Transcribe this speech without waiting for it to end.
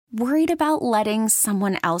Worried about letting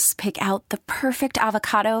someone else pick out the perfect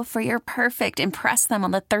avocado for your perfect impress them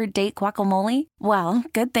on the third date guacamole? Well,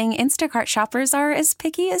 good thing Instacart shoppers are as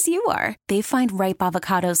picky as you are. They find ripe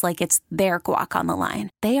avocados like it's their guac on the line.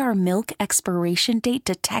 They are milk expiration date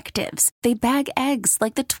detectives. They bag eggs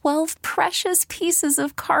like the 12 precious pieces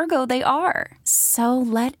of cargo they are. So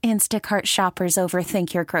let Instacart shoppers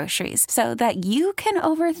overthink your groceries so that you can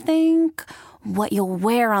overthink what you'll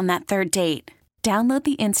wear on that third date. Download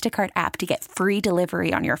the Instacart app to get free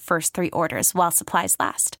delivery on your first 3 orders while supplies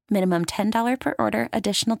last. Minimum $10 per order.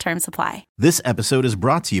 Additional terms apply. This episode is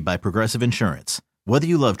brought to you by Progressive Insurance. Whether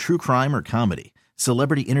you love true crime or comedy,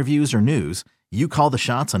 celebrity interviews or news, you call the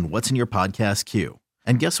shots on what's in your podcast queue.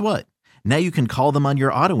 And guess what? Now you can call them on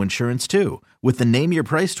your auto insurance too with the Name Your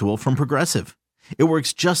Price tool from Progressive. It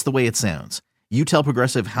works just the way it sounds. You tell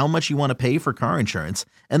Progressive how much you want to pay for car insurance,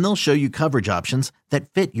 and they'll show you coverage options that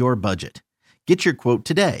fit your budget. Get your quote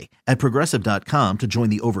today at Progressive.com to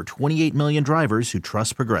join the over 28 million drivers who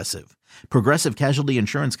trust Progressive. Progressive Casualty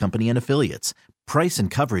Insurance Company and Affiliates. Price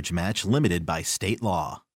and coverage match limited by state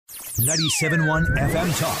law. 97.1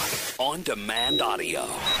 FM Talk. On demand audio.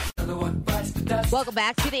 Welcome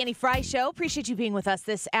back to the Annie Frey Show. Appreciate you being with us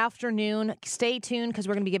this afternoon. Stay tuned because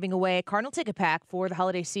we're going to be giving away a Cardinal ticket pack for the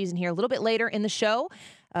holiday season here a little bit later in the show.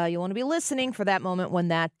 You'll want to be listening for that moment when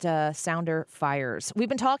that sounder fires. We've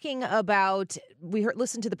been talking about,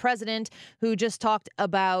 listened to the president who just talked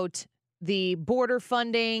about the border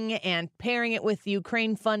funding and pairing it with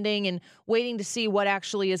Ukraine funding and waiting to see what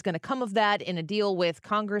actually is going to come of that in a deal with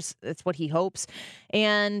Congress. That's what he hopes.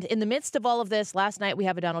 And in the midst of all of this, last night we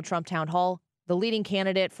have a Donald Trump town hall. The leading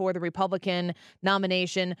candidate for the Republican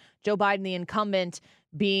nomination, Joe Biden, the incumbent,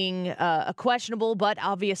 being a questionable but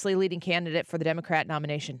obviously leading candidate for the Democrat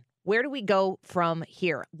nomination. Where do we go from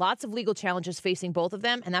here? Lots of legal challenges facing both of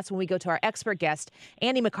them, and that's when we go to our expert guest.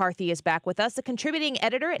 Andy McCarthy is back with us, a contributing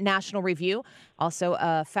editor at National Review, also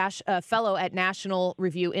a fellow at National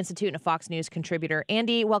Review Institute and a Fox News contributor.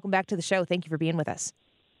 Andy, welcome back to the show. Thank you for being with us.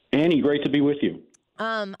 Annie, great to be with you.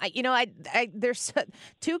 There's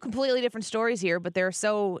 2 completely different stories here, but they're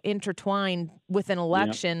so intertwined with an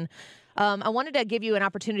election. Yeah. I wanted to give you an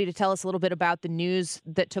opportunity to tell us a little bit about the news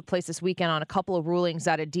that took place this weekend on a couple of rulings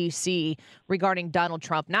out of D.C. regarding Donald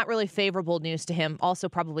Trump. Not really favorable news to him, also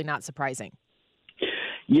probably not surprising.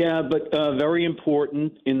 Yeah, but very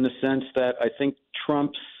important in the sense that I think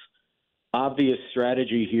Trump's obvious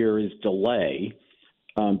strategy here is delay,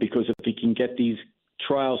 because if he can get these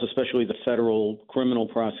trials, especially the federal criminal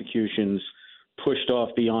prosecutions, pushed off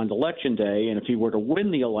beyond Election Day, and if he were to win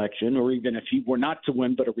the election, or even if he were not to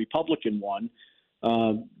win but a Republican won,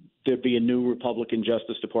 there'd be a new Republican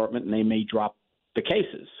Justice Department, and they may drop the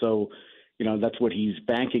cases. So, that's what he's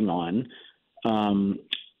banking on.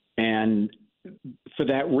 And for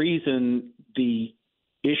that reason, the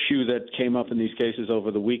issue that came up in these cases over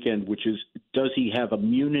the weekend, which is, does he have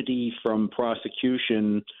immunity from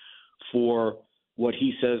prosecution for what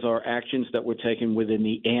he says are actions that were taken within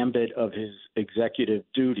the ambit of his executive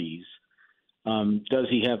duties? Does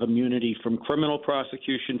he have immunity from criminal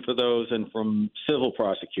prosecution for those and from civil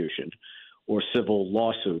prosecution or civil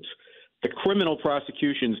lawsuits? The criminal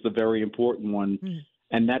prosecution is the very important one,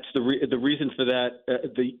 and that's the reason for that.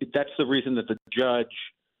 That's the reason that the judge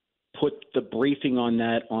put the briefing on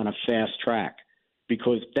that on a fast track,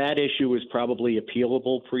 because that issue is probably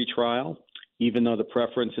appealable pre-trial, even though the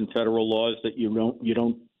preference in federal law is that you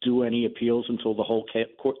don't do any appeals until the whole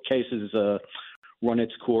case is run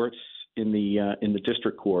its course in the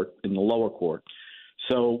district court, in the lower court.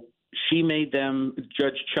 So she made them,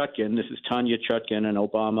 Judge Chutkan, this is Tanya Chutkan, an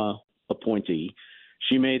Obama appointee,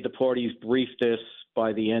 she made the parties brief this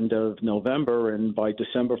by the end of November, and by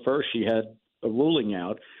December 1st she had a ruling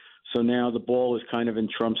out. So now the ball is kind of in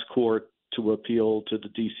Trump's court to appeal to the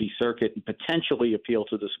D.C. Circuit and potentially appeal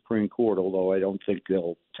to the Supreme Court, although I don't think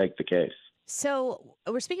they'll take the case. So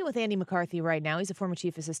we're speaking with Andy McCarthy right now. He's a former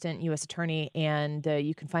chief assistant U.S. attorney, and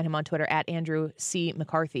you can find him on Twitter at Andrew C.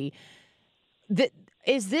 McCarthy.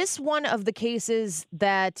 Is this one of the cases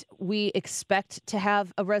that we expect to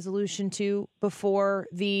have a resolution to before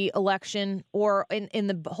the election, or in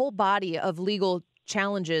the whole body of legal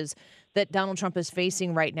challenges that Donald Trump is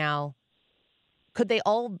facing right now? Could they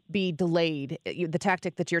all be delayed, the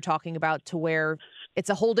tactic that you're talking about, to where it's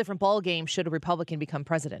a whole different ballgame should a Republican become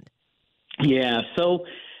president? Yeah, so,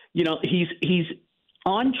 he's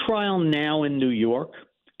on trial now in New York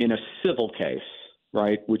in a civil case,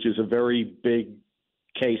 right, which is a very big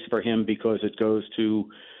case for him because it goes to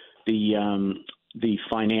the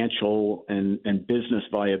financial and business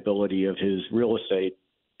viability of his real estate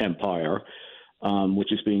empire.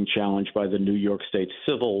 which is being challenged by the New York State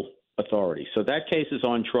civil authority. So that case is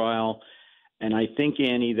on trial, and I think,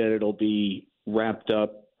 Annie, that it'll be wrapped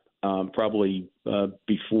up probably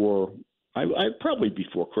before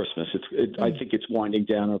Christmas. I think it's winding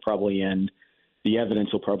down. It'll probably end. The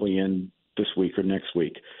evidence will probably end this week or next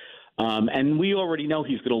week. And we already know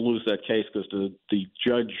he's going to lose that case because the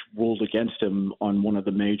judge ruled against him on one of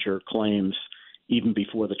the major claims even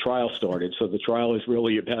before the trial started. So the trial is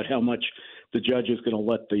really about how much the judge is going to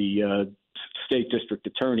let the state district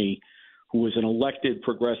attorney, who was an elected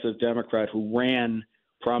progressive Democrat who ran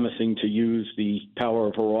promising to use the power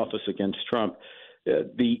of her office against Trump.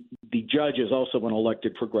 The judge is also an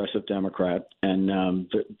elected progressive Democrat, and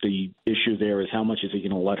the issue there is how much is he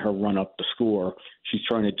going to let her run up the score. She's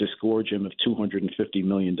trying to disgorge him of $250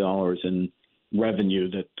 million in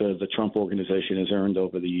revenue that the Trump organization has earned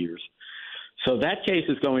over the years. So that case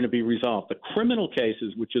is going to be resolved. The criminal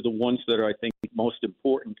cases, which are the ones that are, I think, most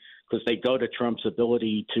important because they go to Trump's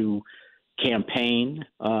ability to campaign,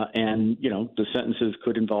 and, the sentences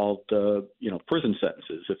could involve, prison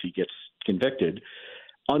sentences if he gets convicted.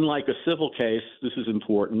 Unlike a civil case, this is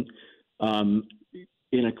important.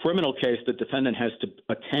 In a criminal case, the defendant has to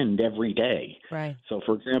attend every day. Right. So,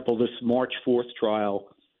 for example, this March 4th trial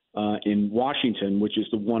in Washington, which is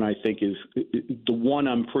the one I think is the one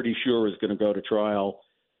I'm pretty sure is going to go to trial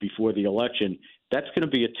before the election. That's going to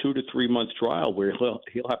be a 2 to 3 month trial where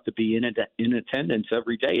he'll have to be in attendance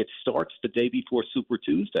every day. It starts the day before Super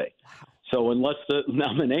Tuesday. Wow. So unless the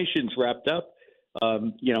nomination's wrapped up,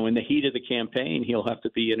 in the heat of the campaign, he'll have to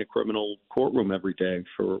be in a criminal courtroom every day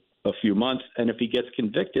for a few months. And if he gets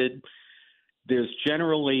convicted, there's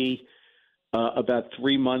generally about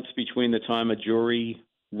 3 months between the time a jury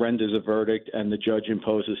renders a verdict and the judge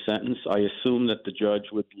imposes sentence. I assume that the judge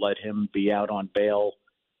would let him be out on bail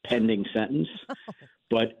pending sentence.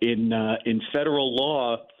 But in federal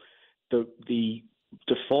law, the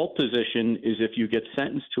default position is if you get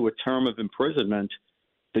sentenced to a term of imprisonment,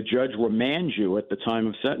 the judge remands you at the time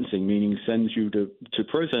of sentencing, meaning sends you to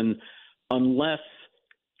prison, unless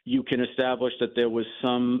you can establish that there was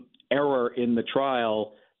some error in the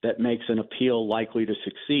trial that makes an appeal likely to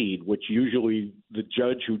succeed, which usually the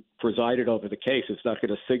judge who presided over the case is not going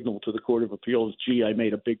to signal to the Court of Appeals, gee, I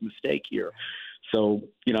made a big mistake here. So,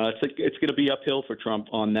 it's going to be uphill for Trump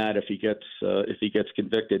on that if he gets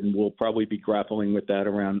convicted, and we'll probably be grappling with that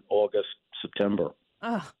around August, September.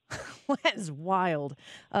 Oh, that is wild.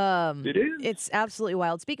 It is. It's absolutely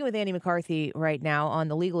wild. Speaking with Andy McCarthy right now on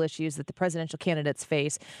the legal issues that the presidential candidates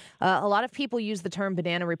face, a lot of people use the term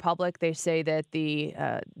banana republic. They say that the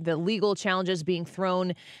legal challenges being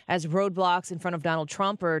thrown as roadblocks in front of Donald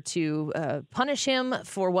Trump are to punish him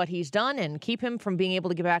for what he's done and keep him from being able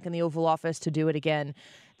to get back in the Oval Office to do it again.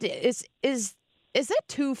 Is that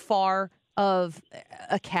too far of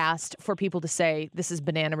a cast for people to say this is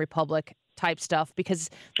banana republic type stuff? Because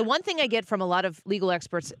the one thing I get from a lot of legal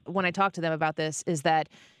experts when I talk to them about this is that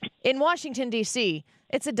in Washington, D.C.,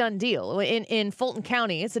 it's a done deal. In Fulton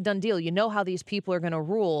County, it's a done deal. You know how these people are going to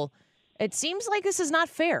rule. It seems like this is not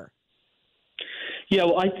fair. Yeah,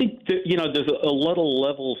 well, I think that, there's a lot of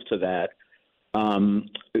levels to that.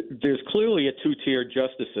 There's clearly a two-tiered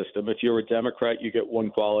justice system. If you're a Democrat, you get one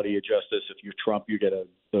quality of justice. If you're Trump, you get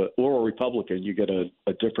or a Republican, you get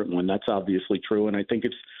a different one. That's obviously true, and I think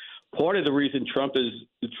it's part of the reason Trump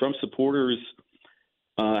supporters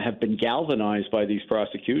have been galvanized by these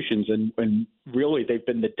prosecutions, and really they've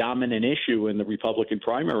been the dominant issue in the Republican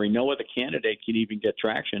primary. No other candidate can even get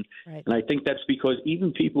traction. Right. And I think that's because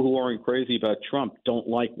even people who aren't crazy about Trump don't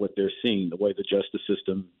like what they're seeing, the way the justice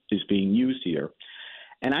system is being used here.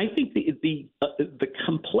 And I think the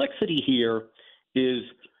complexity here is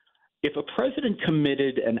if a president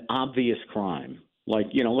committed an obvious crime, like,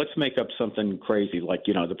 let's make up something crazy, like,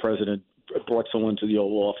 the president brought someone to the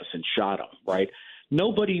Oval Office and shot him, right?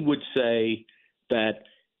 Nobody would say that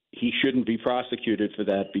he shouldn't be prosecuted for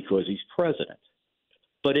that because he's president.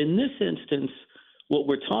 But in this instance, what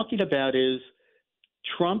we're talking about is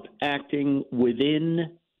Trump acting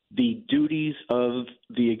within the duties of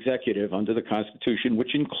the executive under the Constitution,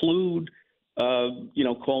 which include,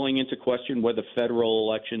 calling into question whether federal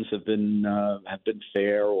elections have been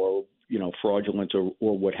fair or fraudulent or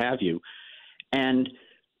what have you. And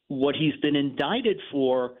what he's been indicted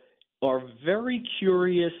for are very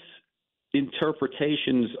curious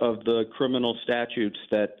interpretations of the criminal statutes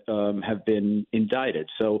that have been indicted.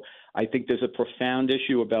 So I think there's a profound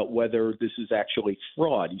issue about whether this is actually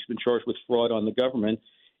fraud. He's been charged with fraud on the government.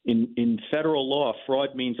 In federal law,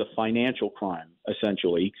 fraud means a financial crime,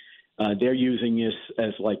 essentially. They're using this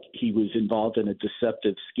as like he was involved in a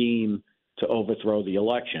deceptive scheme to overthrow the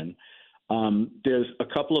election. There's a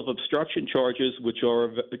couple of obstruction charges, which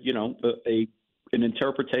are, an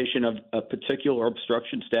interpretation of a particular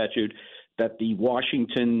obstruction statute that the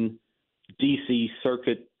Washington, D.C.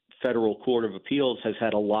 Circuit Federal Court of Appeals has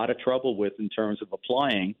had a lot of trouble with in terms of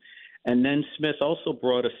applying. And then Smith also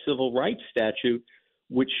brought a civil rights statute,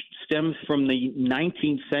 which stems from the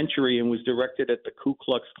 19th century and was directed at the Ku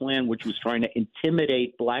Klux Klan, which was trying to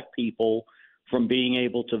intimidate black people from being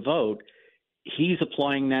able to vote. He's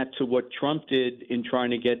applying that to what Trump did in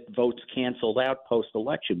trying to get votes canceled out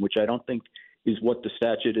post-election, which I don't think is what the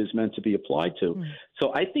statute is meant to be applied to.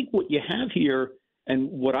 So I think what you have here, and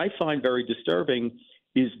what I find very disturbing,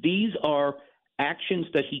 is these are actions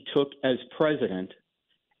that he took as president,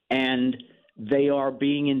 and they are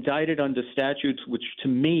being indicted under statutes which, to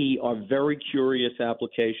me, are very curious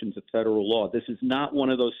applications of federal law. This is not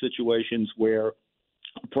one of those situations where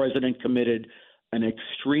a president committed an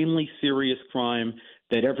extremely serious crime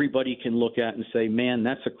that everybody can look at and say, man,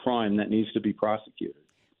 that's a crime that needs to be prosecuted.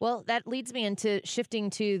 Well, that leads me into shifting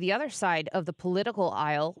to the other side of the political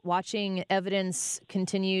aisle, watching evidence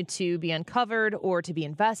continue to be uncovered or to be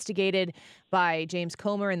investigated by James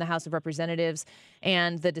Comer in the House of Representatives,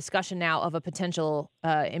 and the discussion now of a potential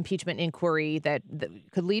impeachment inquiry that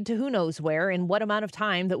could lead to who knows where and what amount of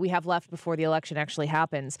time that we have left before the election actually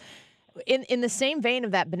happens. In the same vein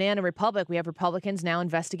of that banana republic, we have Republicans now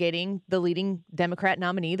investigating the leading Democrat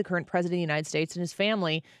nominee, the current president of the United States, and his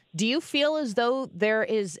family. Do you feel as though there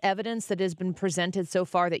is evidence that has been presented so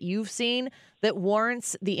far that you've seen that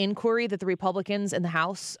warrants the inquiry that the Republicans in the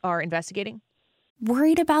House are investigating?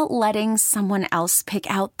 Worried about letting someone else pick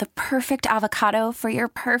out the perfect avocado for your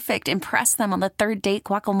perfect impress them on the third date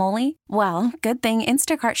guacamole? Well, good thing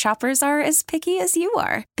Instacart shoppers are as picky as you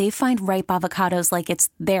are. They find ripe avocados like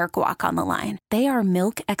it's their guac on the line. They are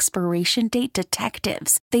milk expiration date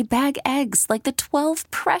detectives. They bag eggs like the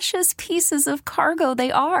 12 precious pieces of cargo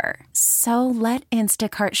they are. So let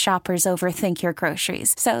Instacart shoppers overthink your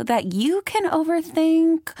groceries so that you can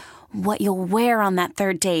overthink what you'll wear on that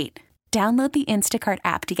third date. Download the Instacart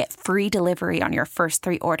app to get free delivery on your first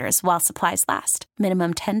 3 orders while supplies last.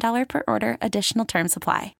 Minimum $10 per order. Additional terms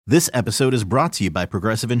apply. This episode is brought to you by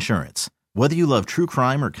Progressive Insurance. Whether you love true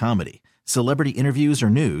crime or comedy, celebrity interviews or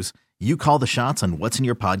news, you call the shots on what's in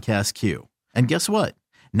your podcast queue. And guess what?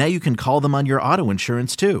 Now you can call them on your auto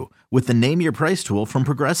insurance too with the Name Your Price tool from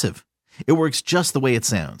Progressive. It works just the way it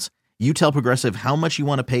sounds. You tell Progressive how much you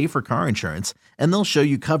want to pay for car insurance, and they'll show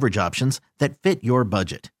you coverage options that fit your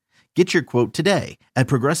budget. Get your quote today at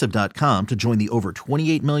Progressive.com to join the over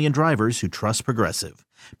 28 million drivers who trust Progressive.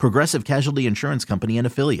 Progressive Casualty Insurance Company and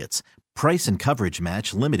Affiliates. Price and coverage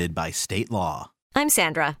match limited by state law. I'm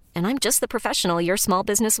Sandra, and I'm just the professional your small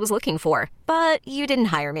business was looking for. But you didn't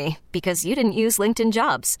hire me because you didn't use LinkedIn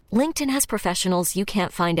Jobs. LinkedIn has professionals you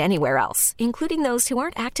can't find anywhere else, including those who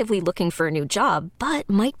aren't actively looking for a new job, but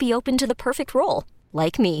might be open to the perfect role,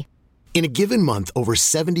 like me. In a given month, over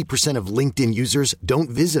 70% of LinkedIn users don't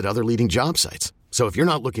visit other leading job sites. So if you're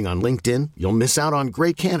not looking on LinkedIn, you'll miss out on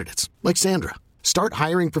great candidates like Sandra. Start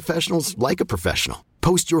hiring professionals like a professional.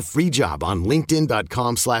 Post your free job on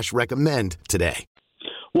linkedin.com/recommend today.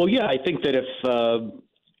 Well, yeah, I think that if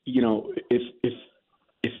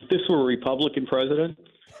this were a Republican president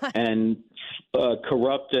and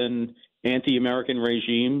corrupt and anti-American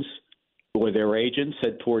regimes or their agents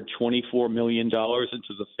had poured $24 million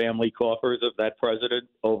into the family coffers of that president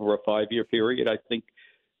over a 5-year period, I think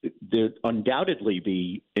there'd undoubtedly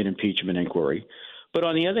be an impeachment inquiry. But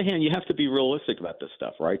on the other hand, you have to be realistic about this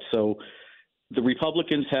stuff, right? So the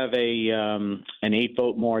Republicans have an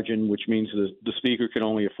 8-vote margin, which means the speaker can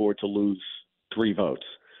only afford to lose 3 votes,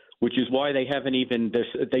 which is why they haven't even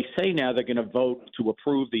 – they say now they're going to vote to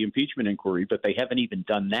approve the impeachment inquiry, but they haven't even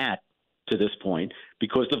done that to this point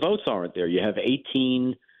because the votes aren't there. You have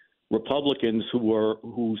 18 Republicans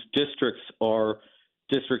whose districts are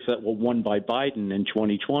districts that were won by Biden in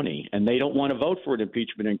 2020, and they don't want to vote for an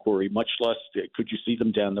impeachment inquiry, much less could you see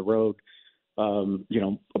them down the road,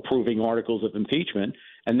 approving articles of impeachment.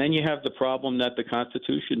 And then you have the problem that the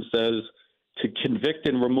Constitution says to convict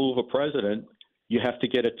and remove a president, you have to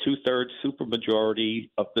get a 2/3 supermajority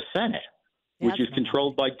of the Senate, which is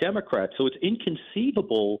controlled by Democrats. So it's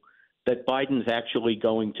inconceivable that Biden's actually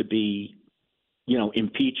going to be,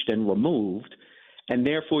 impeached and removed. And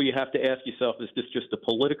therefore, you have to ask yourself, is this just a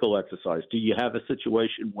political exercise? Do you have a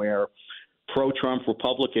situation where pro-Trump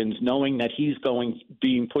Republicans, knowing that he's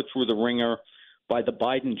being put through the ringer by the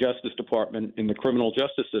Biden Justice Department in the criminal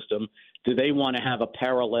justice system, do they want to have a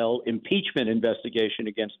parallel impeachment investigation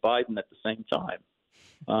against Biden at the same time?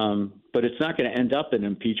 But it's not going to end up in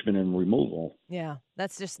impeachment and removal. Yeah,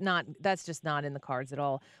 that's just not in the cards at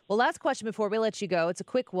all. Well, last question before we let you go. It's a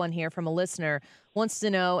quick one here from a listener. Wants to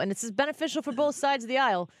know, and this is beneficial for both sides of the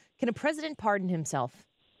aisle, can a president pardon himself?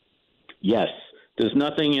 Yes. There's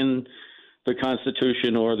nothing in the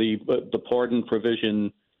Constitution or the pardon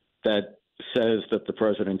provision that says that the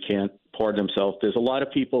president can't pardon himself. There's a lot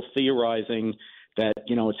of people theorizing that,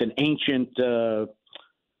 it's an ancient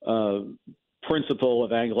principle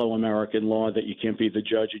of Anglo-American law that you can't be the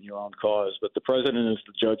judge in your own cause, but the president is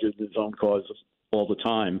the judge of his own cause all the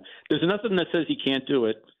time. There's nothing that says he can't do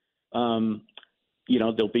it.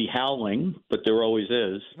 There'll be howling, but there always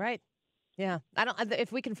is. Right. Yeah.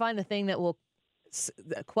 If we can find the thing that will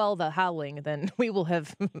quell the howling, then we will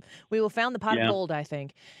found the pot of gold, I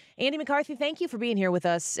think. Andy McCarthy, thank you for being here with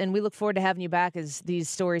us, and we look forward to having you back as these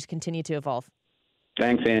stories continue to evolve.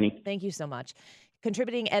 Thanks, Annie. Thank you so much.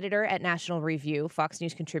 Contributing editor at National Review, Fox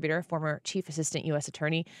News contributor, former Chief Assistant U.S.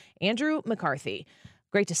 Attorney Andrew McCarthy.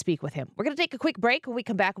 Great to speak with him. We're going to take a quick break. When we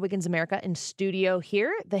come back, Wiggins America in studio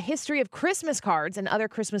here. The history of Christmas cards and other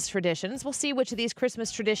Christmas traditions. We'll see which of these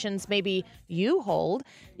Christmas traditions maybe you hold.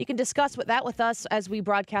 You can discuss that with us as we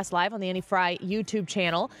broadcast live on the Annie Frey YouTube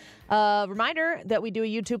channel. Reminder that we do a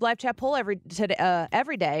YouTube live chat poll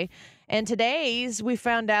every day. And today's, we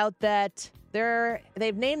found out that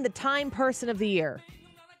they've named the Time Person of the Year,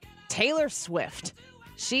 Taylor Swift.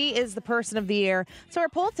 She is the person of the year. So our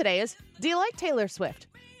poll today is, do you like Taylor Swift?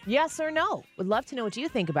 Yes or no? Would love to know what you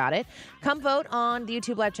think about it. Come vote on the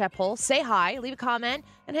YouTube live chat poll. Say hi, leave a comment,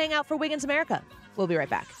 and hang out for Wiggins America. We'll be right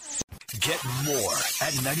back. Get more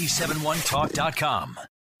at 971talk.com.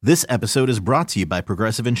 This episode is brought to you by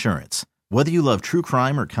Progressive Insurance. Whether you love true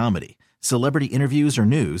crime or comedy, celebrity interviews or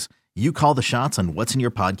news, you call the shots on what's in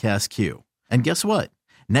your podcast queue. And guess what?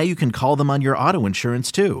 Now you can call them on your auto insurance,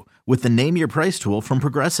 too, with the Name Your Price tool from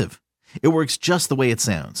Progressive. It works just the way it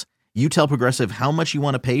sounds. You tell Progressive how much you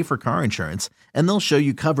want to pay for car insurance, and they'll show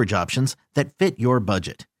you coverage options that fit your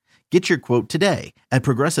budget. Get your quote today at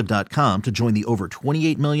Progressive.com to join the over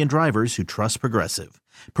 28 million drivers who trust Progressive.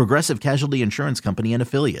 Progressive Casualty Insurance Company and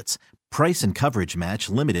Affiliates. Price and coverage match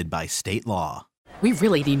limited by state law. We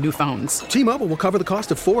really need new phones. T-Mobile will cover the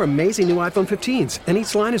cost of 4 amazing new iPhone 15s, and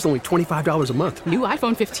each line is only $25 a month. New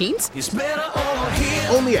iPhone 15s? It's better over here.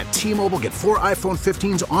 Only at T-Mobile, get 4 iPhone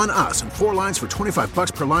 15s on us and 4 lines for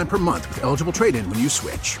 $25 per line per month with eligible trade-in when you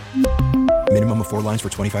switch. Minimum of 4 lines for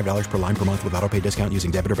 $25 per line per month with autopay discount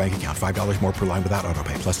using debit or bank account. $5 more per line without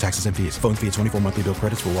autopay, plus taxes and fees. Phone fee at 24 monthly bill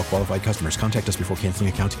credits for well-qualified customers. Contact us before canceling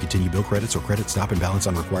account to continue bill credits or credit stop and balance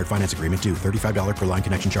on required finance agreement due. $35 per line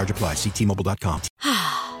connection charge applies. See T-Mobile.com.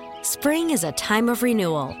 Spring is a time of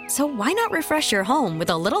renewal, so why not refresh your home with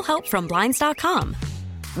a little help from Blinds.com?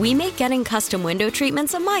 We make getting custom window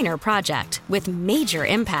treatments a minor project with major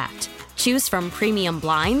impact. Choose from premium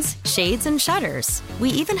blinds, shades, and shutters.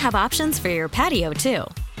 We even have options for your patio, too.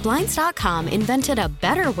 Blinds.com invented a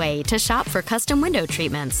better way to shop for custom window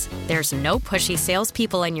treatments. There's no pushy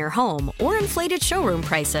salespeople in your home or inflated showroom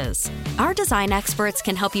prices. Our design experts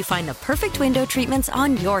can help you find the perfect window treatments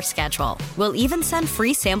on your schedule. We'll even send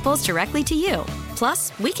free samples directly to you.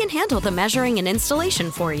 Plus, we can handle the measuring and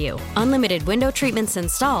installation for you. Unlimited window treatments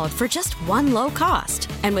installed for just one low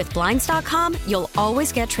cost. And with Blinds.com, you'll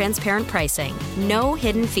always get transparent pricing. No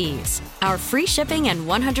hidden fees. Our free shipping and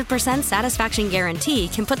 100% satisfaction guarantee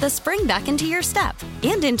can put the spring back into your step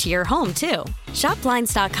and into your home, too. Shop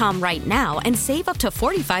Blinds.com right now and save up to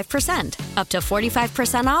 45%. Up to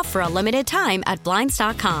 45% off for a limited time at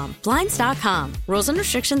Blinds.com. Blinds.com. Rules and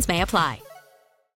restrictions may apply.